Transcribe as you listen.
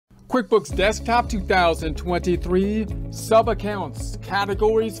QuickBooks Desktop 2023, Subaccounts,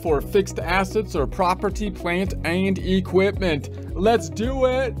 categories for fixed assets or property, plant, and equipment. Let's do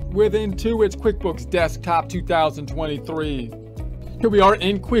it with Intuit's QuickBooks Desktop 2023. Here we are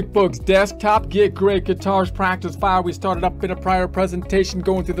in QuickBooks Desktop. Get great guitars practice file. We started up in a prior presentation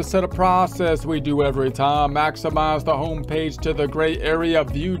going through the setup process we do every time. Maximize the home page to the gray area.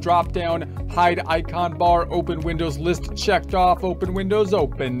 View drop down. Hide icon bar. Open windows list checked off. Open windows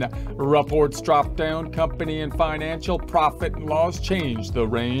open. Reports drop down. Company and financial. Profit and loss change. The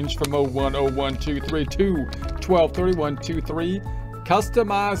range from 010123 to 123123.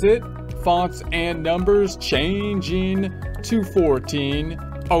 Customize it. Fonts and numbers changing to 14.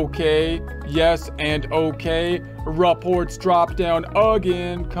 Okay, yes, and okay. Reports drop down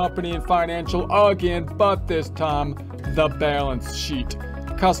again. Company and financial again, but this time the balance sheet.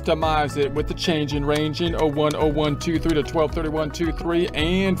 Customize it with the change in range in 010123 to 123123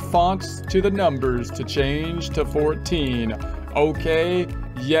 and fonts to the numbers to change to 14. Okay,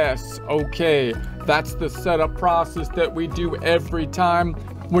 yes, okay. That's the setup process that we do every time.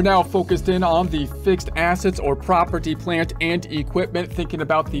 We're now focused in on the fixed assets or property, plant, and equipment, thinking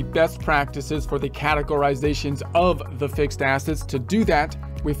about the best practices for the categorizations of the fixed assets. To do that,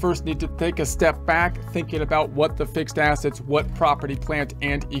 we first need to take a step back, thinking about what the fixed assets, what property, plant,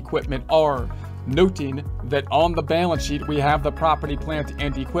 and equipment are. Noting that on the balance sheet, we have the property, plant,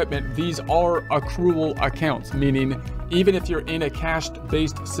 and equipment. These are accrual accounts, meaning even if you're in a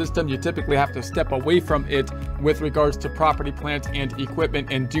cash-based system, you typically have to step away from it with regards to property, plant, and equipment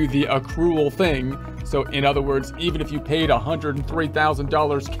and do the accrual thing. So in other words, even if you paid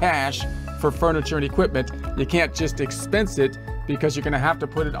 $103,000 cash for furniture and equipment, you can't just expense it because you're going to have to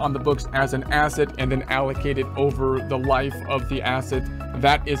put it on the books as an asset and then allocate it over the life of the asset.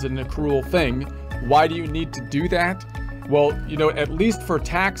 That is an accrual thing. Why do you need to do that? Well, you know, at least for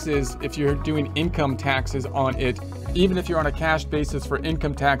taxes, if you're doing income taxes on it, even if you're on a cash basis for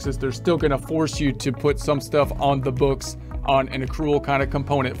income taxes, they're still going to force you to put some stuff on the books on an accrual kind of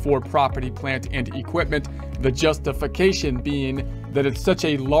component for property, plant, and equipment. The justification being that it's such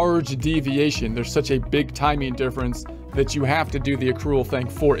a large deviation, there's such a big timing difference that you have to do the accrual thing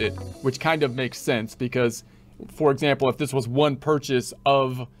for it, which kind of makes sense because, for example, if this was one purchase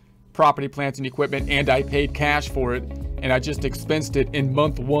of property, plant, and equipment and I paid cash for it and I just expensed it in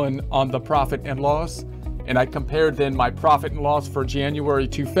month one on the profit and loss, and I compared then my profit and loss for January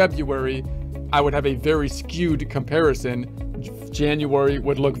to February, I would have a very skewed comparison. January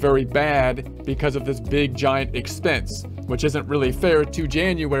would look very bad because of this big giant expense, which isn't really fair to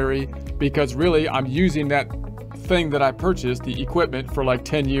January because really I'm using that thing that I purchased, the equipment, for like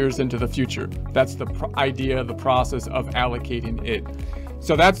 10 years into the future. That's the idea, the process of allocating it.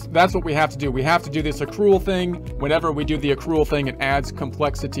 So that's what we have to do. We have to do this accrual thing. Whenever we do the accrual thing, it adds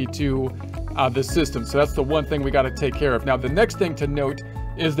complexity to the system. So that's the one thing we got to take care of. Now, the next thing to note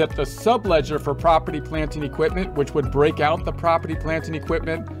is that the subledger for property, plant, and equipment, which would break out the property, plant, and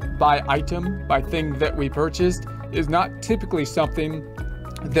equipment by item, by thing that we purchased, is not typically something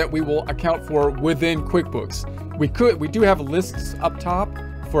that we will account for within QuickBooks. We do have lists up top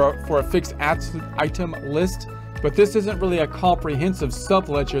for a fixed asset item list, but this isn't really a comprehensive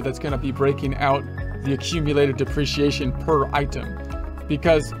subledger that's going to be breaking out the accumulated depreciation per item.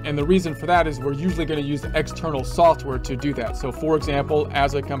 Because, and the reason for that is we're usually going to use external software to do that. So for example,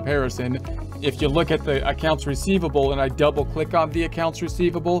 as a comparison, if you look at the accounts receivable and I double click on the accounts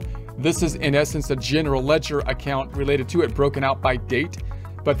receivable, this is in essence a general ledger account related to it, broken out by date.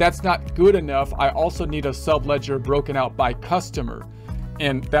 But that's not good enough. I also need a subledger broken out by customer.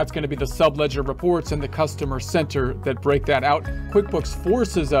 And that's going to be the subledger reports and the customer center that break that out. QuickBooks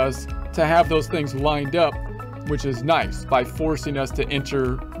forces us to have those things lined up, which is nice by forcing us to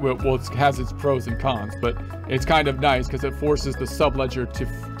enter. Well, it has its pros and cons, but it's kind of nice because it forces the subledger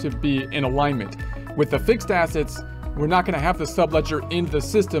to be in alignment. With the fixed assets, we're not going to have the subledger in the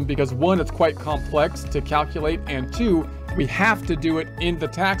system because one, it's quite complex to calculate, and two, we have to do it in the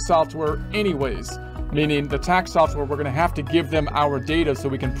tax software anyways. Meaning the tax software, we're going to have to give them our data so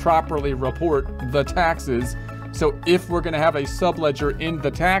we can properly report the taxes. So if we're going to have a subledger in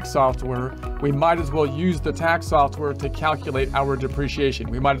the tax software, we might as well use the tax software to calculate our depreciation.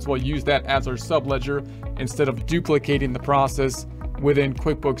 We might as well use that as our subledger instead of duplicating the process within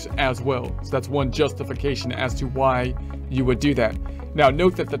QuickBooks as well. So that's one justification as to why you would do that. Now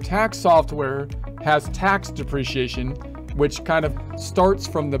note that the tax software has tax depreciation, which kind of starts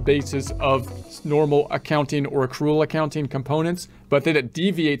from the basis of normal accounting or accrual accounting components, but then it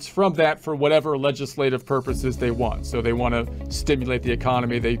deviates from that for whatever legislative purposes they want. So they want to stimulate the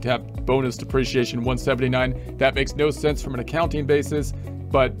economy. They have bonus depreciation 179. That makes no sense from an accounting basis.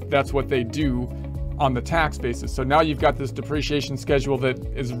 but that's what they do on the tax basis. So now you've got this depreciation schedule that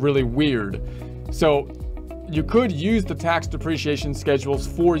is really weird. So you could use the tax depreciation schedules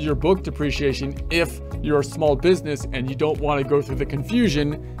for your book depreciation if you're a small business and you don't want to go through the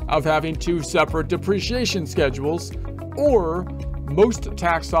confusion of having two separate depreciation schedules. Or most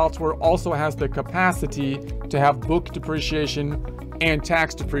tax software also has the capacity to have book depreciation and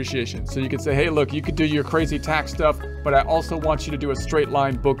tax depreciation. So you could say, hey, look, you could do your crazy tax stuff, but I also want you to do a straight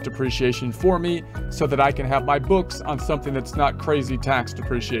line book depreciation for me so that I can have my books on something that's not crazy tax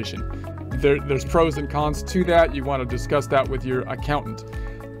depreciation. There's pros and cons to that. You want to discuss that with your accountant.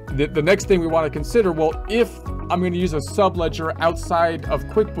 The next thing we want to consider, well, if I'm going to use a subledger outside of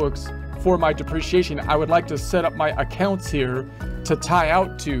QuickBooks for my depreciation, I would like to set up my accounts here to tie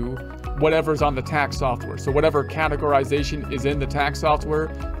out to whatever's on the tax software. So whatever categorization is in the tax software,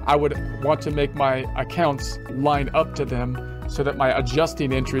 I would want to make my accounts line up to them so that my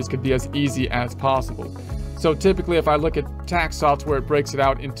adjusting entries could be as easy as possible. So typically if I look at tax software, it breaks it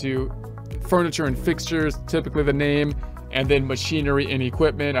out into furniture and fixtures, typically the name, and then machinery and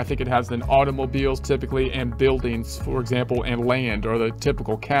equipment. I think it has then automobiles typically, and buildings, for example, and land are the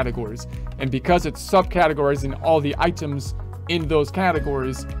typical categories. And because it's subcategorizing all the items in those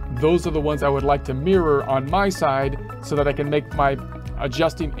categories, those are the ones I would like to mirror on my side so that I can make my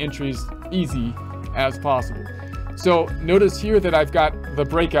adjusting entries easy as possible. So notice here that I've got the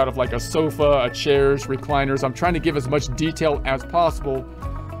breakout of like a sofa, a chairs, recliners. I'm trying to give as much detail as possible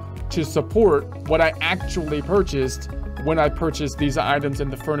to support what I actually purchased when I purchased these items in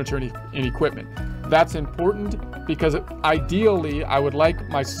the furniture and equipment. That's important because ideally I would like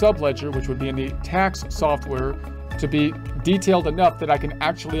my subledger, which would be in the tax software, to be detailed enough that I can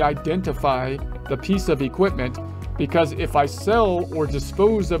actually identify the piece of equipment, because if I sell or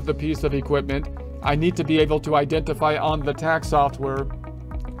dispose of the piece of equipment, I need to be able to identify on the tax software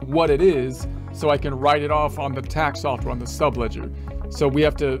what it is so I can write it off on the tax software on the subledger. So we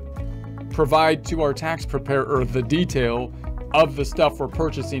have to provide to our tax preparer the detail of the stuff we're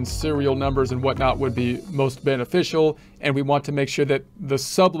purchasing. Serial numbers and whatnot would be most beneficial, and we want to make sure that the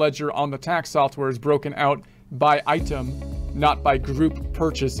subledger on the tax software is broken out by item, not by group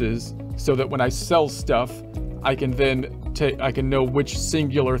purchases, so that when I sell stuff, I can then I can know which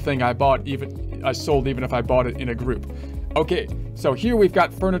singular thing I bought, I sold even if I bought it in a group. Okay, so here we've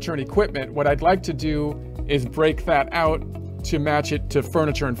got furniture and equipment. What I'd like to do is break that out to match it to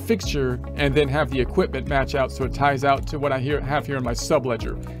furniture and fixture, and then have the equipment match out so it ties out to what I have here in my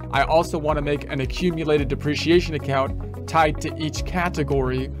subledger. I also want to make an accumulated depreciation account tied to each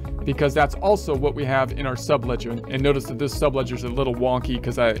category, because that's also what we have in our subledger. And notice that this subledger is a little wonky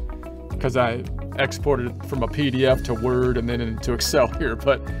because I exported it from a PDF to Word and then into Excel here.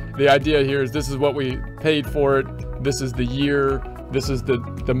 But the idea here is this is what we paid for it. This is the year. This is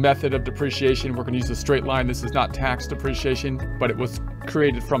the method of depreciation. We're going to use a straight line. This is not tax depreciation, but it was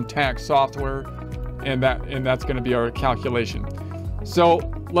created from tax software, and that's going to be our calculation. So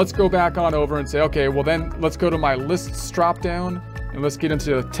let's go back on over and say, okay, well then let's go to my lists drop down and let's get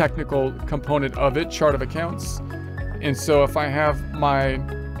into the technical component of it, chart of accounts. And so if I have my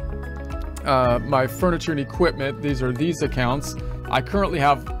my furniture and equipment, these are these accounts. I currently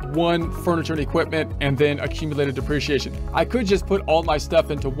have one furniture and equipment and then accumulated depreciation. I could just put all my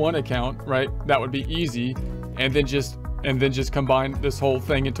stuff into one account, right? That would be easy, and then just combine this whole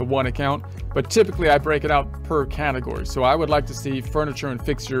thing into one account. But typically I break it out per category. So I would like to see furniture and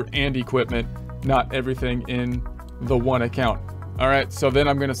fixture and equipment, not everything in the one account. All right, so then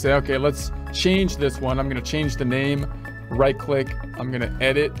I'm gonna say, okay, let's change this one. I'm gonna change the name, right click, I'm gonna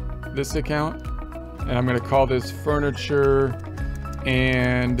edit this account, and I'm gonna call this furniture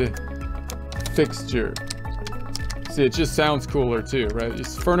and fixture. See, it just sounds cooler too, right?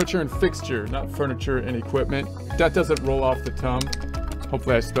 It's furniture and fixture, not furniture and equipment. That doesn't roll off the tongue.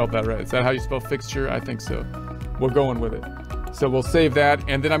 Hopefully I spelled that right. Is that how you spell fixture? I think so. We're going with it. So we'll save that,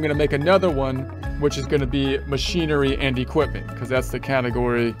 and then I'm gonna make another one, which is gonna be machinery and equipment, because that's the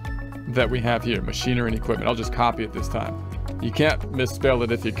category that we have here, machinery and equipment. I'll just copy it this time. You can't misspell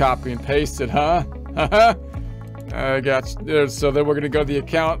it if you copy and paste it, huh? I got you. So then we're gonna go to the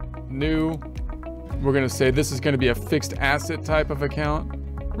account, new. We're gonna say this is gonna be a fixed asset type of account.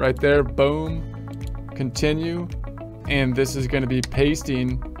 Right there, boom, continue. And this is gonna be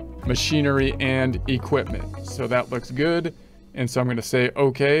pasting machinery and equipment. So that looks good. And so I'm gonna say,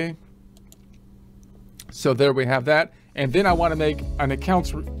 okay. So there we have that. And then I wanna make an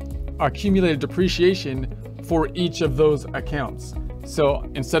accounts accumulated depreciation for each of those accounts. So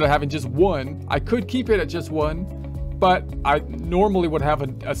instead of having just one, I could keep it at just one, but I normally would have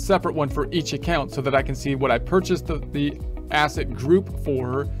a separate one for each account so that I can see what I purchased the asset group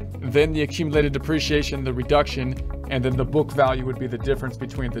for, then the accumulated depreciation, the reduction, and then the book value would be the difference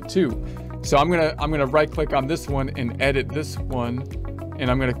between the two. So I'm gonna right click on this one and edit this one,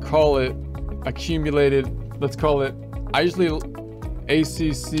 and I'm gonna call it accumulated. Let's call it, I usually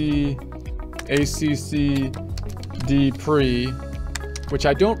ACC Depre, which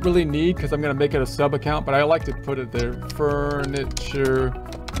I don't really need because I'm gonna make it a sub account, but I like to put it there, furniture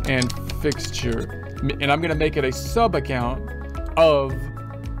and fixture. And I'm gonna make it a sub account of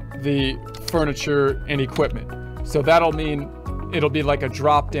the furniture and equipment. So that'll mean it'll be like a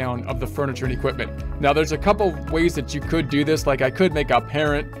drop down of the furniture and equipment. Now there's a couple ways that you could do this. Like I could make a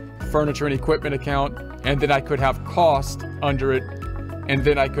parent furniture and equipment account, and then I could have cost under it, and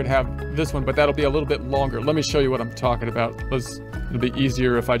then I could have this one, but that'll be a little bit longer. Let me show you what I'm talking about. It'll be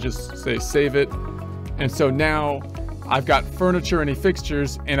easier if I just say save it. And so now I've got furniture and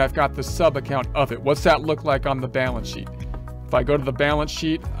fixtures, and I've got the sub account of it. What's that look like on the balance sheet? If I go to the balance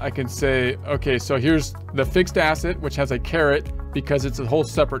sheet, I can say, okay, so here's the fixed asset, which has a caret because it's a whole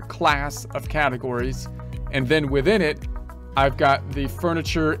separate class of categories. And then within it, I've got the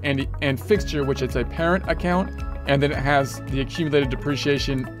furniture and fixture, which is a parent account. And then it has the accumulated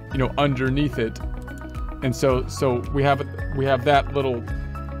depreciation, you know, underneath it. And so we have that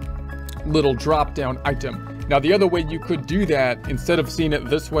little drop down item. Now, the other way you could do that, instead of seeing it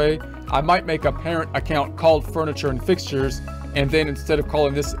this way, I might make a parent account called furniture and fixtures. And then instead of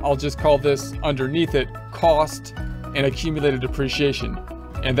calling this, I'll just call this underneath it cost and accumulated depreciation.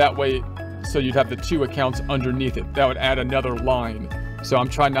 And that way, so you'd have the two accounts underneath it. That would add another line. So I'm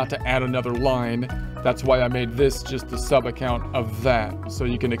trying not to add another line. That's why I made this just the sub account of that. So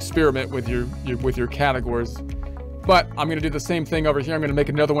you can experiment with your categories. But I'm gonna do the same thing over here. I'm gonna make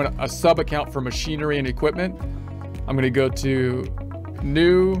another one, a sub account for machinery and equipment. I'm gonna go to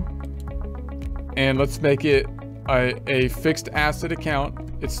new, and let's make it a fixed asset account.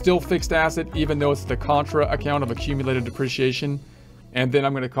 It's still fixed asset, even though it's the contra account of accumulated depreciation. And then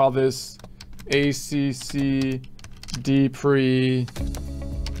I'm gonna call this ACC Depre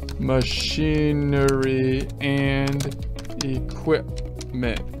machinery and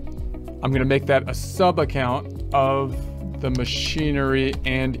equipment. I'm gonna make that a sub account of the machinery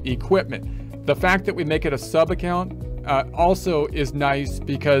and equipment. The fact that we make it a sub account also is nice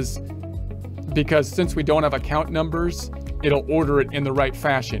because since we don't have account numbers, it'll order it in the right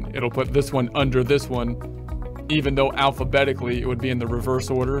fashion. It'll put this one under this one, even though alphabetically it would be in the reverse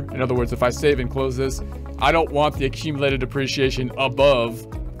order. In other words, if I save and close this, I don't want the accumulated depreciation above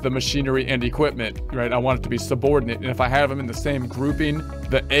the machinery and equipment, right? I want it to be subordinate. And if I have them in the same grouping,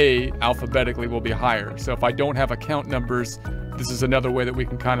 the A alphabetically will be higher. So if I don't have account numbers, this is another way that we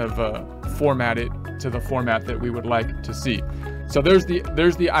can kind of format it to the format that we would like to see. So there's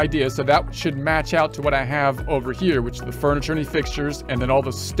the idea. So that should match out to what I have over here, which is the furniture and fixtures, and then all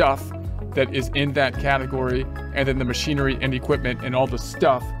the stuff that is in that category, and then the machinery and equipment and all the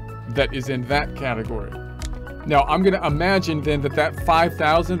stuff that is in that category. Now I'm going to imagine then that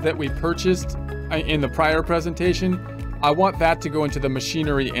 5,000 that we purchased in the prior presentation, I want that to go into the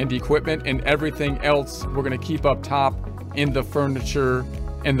machinery and equipment, and everything else we're going to keep up top in the furniture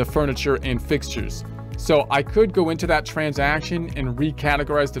and fixtures. So I could go into that transaction and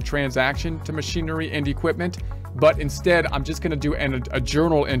recategorize the transaction to machinery and equipment, but instead I'm just going to do a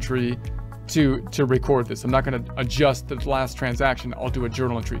journal entry to record this. I'm not going to adjust the last transaction. I'll do a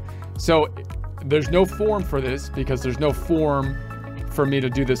journal entry. So there's no form for this because there's no form for me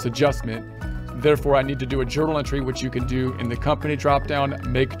to do this adjustment. Therefore, I need to do a journal entry, which you can do in the company dropdown,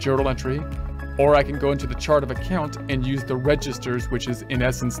 make journal entry, or I can go into the chart of account and use the registers, which is in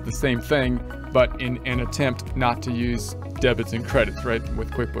essence the same thing, but in an attempt not to use debits and credits, right, with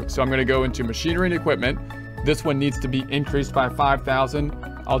QuickBooks. So I'm going to go into machinery and equipment. This one needs to be increased by 5,000.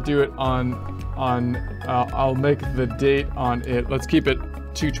 I'll do it I'll make the date on it. Let's keep it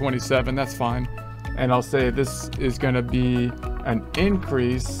 2/27, that's fine. And I'll say this is going to be an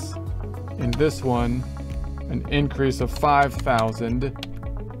increase in this one, an increase of 5,000.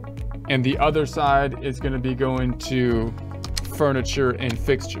 And the other side is going to be going to furniture and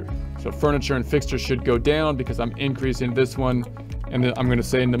fixture. So furniture and fixture should go down because I'm increasing this one. And then I'm going to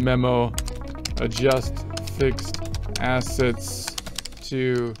say in the memo, adjust fixed assets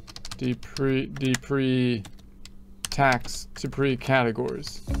to tax to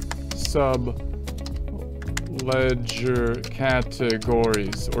pre-categories, sub-ledger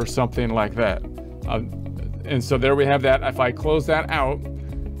categories, or something like that. And so there we have that. If I close that out,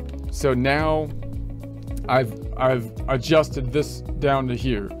 so now I've adjusted this down to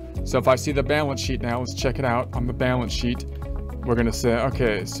here. So if I see the balance sheet now, let's check it out on the balance sheet. We're gonna say,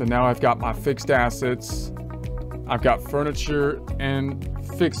 okay, so now I've got my fixed assets. I've got furniture and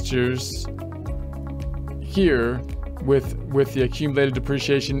fixtures here with the accumulated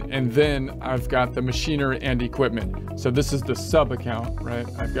depreciation, and then I've got the machinery and equipment. So this is the sub account, right?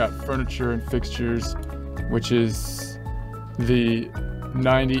 I've got furniture and fixtures, which is the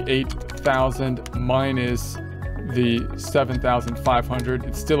 98,000 minus the 7,500.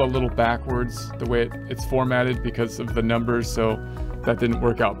 It's still a little backwards the way it's formatted because of the numbers, so that didn't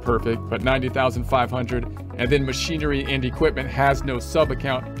work out perfect, but 90,500. And then machinery and equipment has no sub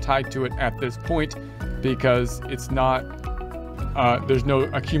account tied to it at this point because it's not, there's no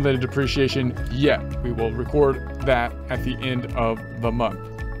accumulated depreciation yet. We will record that at the end of the month.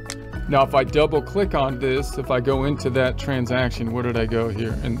 Now, if I double click on this, if I go into that transaction, where did I go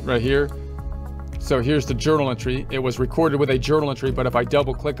here? And right here. So here's the journal entry. It was recorded with a journal entry, but if I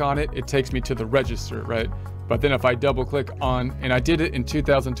double click on it, it takes me to the register, right? But then if I double click on, and I did it in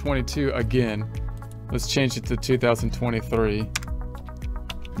 2022 again, let's change it to 2023.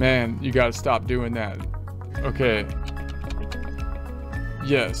 Man, you gotta stop doing that. Okay.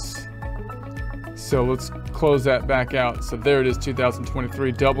 Yes. So let's close that back out. So there it is,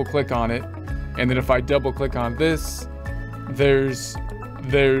 2023, double click on it. And then if I double click on this, there's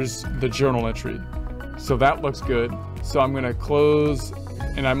the journal entry. So that looks good. So I'm gonna close,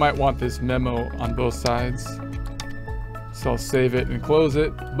 and I might want this memo on both sides. So I'll save it and close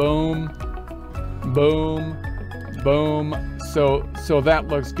it. Boom, boom, boom. So that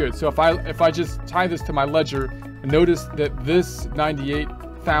looks good. So if I just tie this to my ledger, notice that this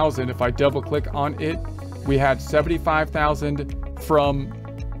 98,000, if I double click on it, we had 75,000 from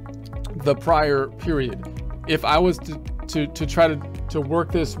the prior period. If I was to try to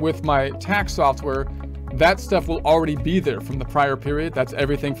work this with my tax software, that stuff will already be there from the prior period. That's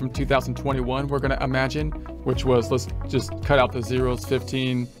everything from 2021, we're gonna imagine, which was, let's just cut out the zeros,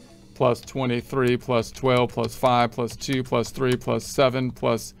 15 plus 23 plus 12 plus 5 plus 2 plus 3 plus 7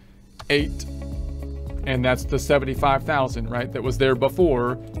 plus 8. And that's the 75,000, right? That was there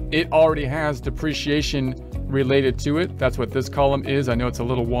before. It already has depreciation related to it. That's what this column is. I know it's a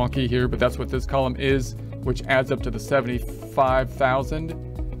little wonky here, but that's what this column is, which adds up to the 75,000.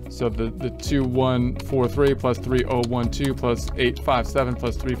 So the 2143 plus 3012 plus 857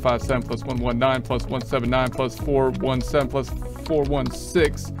 plus 357 plus 119 plus 179 plus 417 plus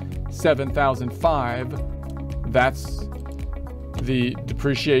 416, 7,005. That's the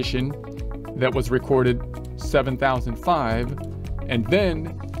depreciation that was recorded, 7,005. And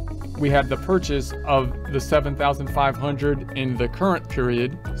then we had the purchase of the 7,500 in the current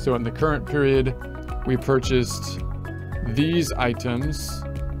period. So in the current period, we purchased these items,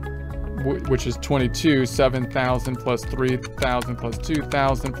 which is 22, 7,000 plus 3,000 plus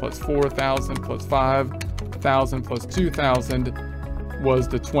 2,000 plus 4,000 plus 5,000 plus 2,000 was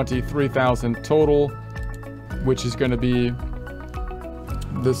the 23,000 total, which is going to be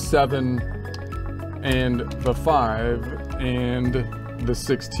the 7 and the 5 and the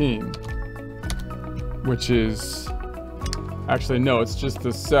 16, which is actually, no, it's just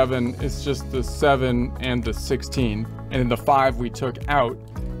the 7. It's just the 7 and the 16, and then the 5 we took out.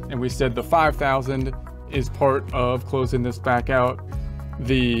 And we said the 5,000 is part of, closing this back out,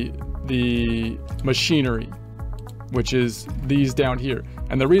 the machinery, which is these down here.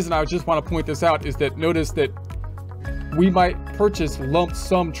 And the reason I just want to point this out is that notice that we might purchase lump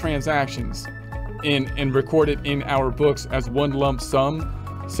sum transactions and record it in our books as one lump sum.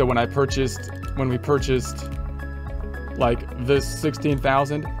 So when we purchased like this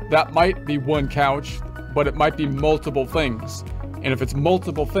 16,000, that might be one couch, but it might be multiple things. And if it's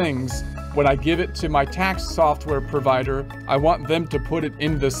multiple things, when I give it to my tax software provider, I want them to put it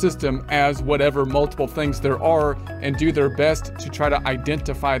in the system as whatever multiple things there are and do their best to try to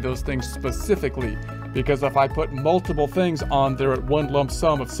identify those things specifically. Because if I put multiple things on there at one lump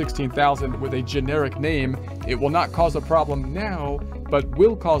sum of 16,000 with a generic name, it will not cause a problem now, but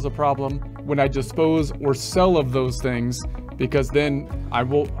will cause a problem when I dispose or sell of those things, because then I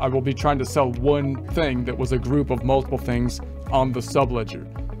will be trying to sell one thing that was a group of multiple things on the subledger.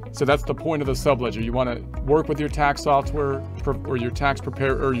 So that's the point of the subledger. You want to work with your tax software or your tax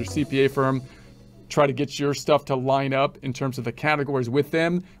preparer or your CPA firm, try to get your stuff to line up in terms of the categories with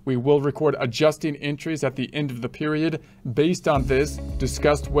them. We will record adjusting entries at the end of the period based on this,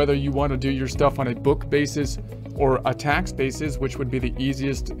 discussed whether you want to do your stuff on a book basis or a tax basis, which would be the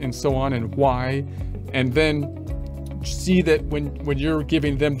easiest, and so on, and why. And then see that when you're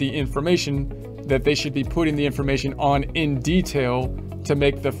giving them the information, that they should be putting the information on in detail to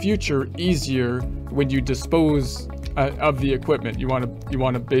make the future easier when you dispose of the equipment. You want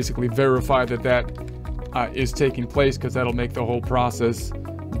to basically verify that is taking place, because that'll make the whole process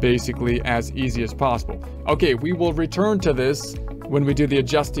basically as easy as possible. Okay, we will return to this when we do the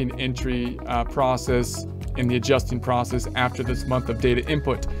adjusting entry process in the adjusting process after this month of data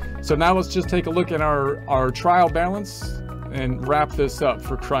input. So now let's just take a look at our trial balance and wrap this up,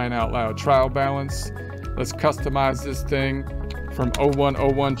 for crying out loud. Trial balance, let's customize this thing from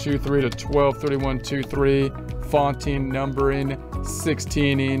 010123 to 123123, fonting, numbering,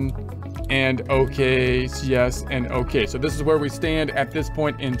 16ing, and okay, yes, and okay. So this is where we stand at this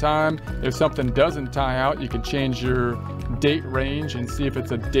point in time. If something doesn't tie out, you can change your date range and see if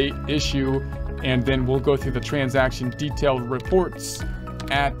it's a date issue, and then we'll go through the transaction detailed reports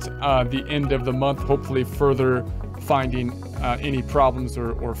at the end of the month, hopefully further finding any problems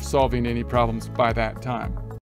or solving any problems by that time.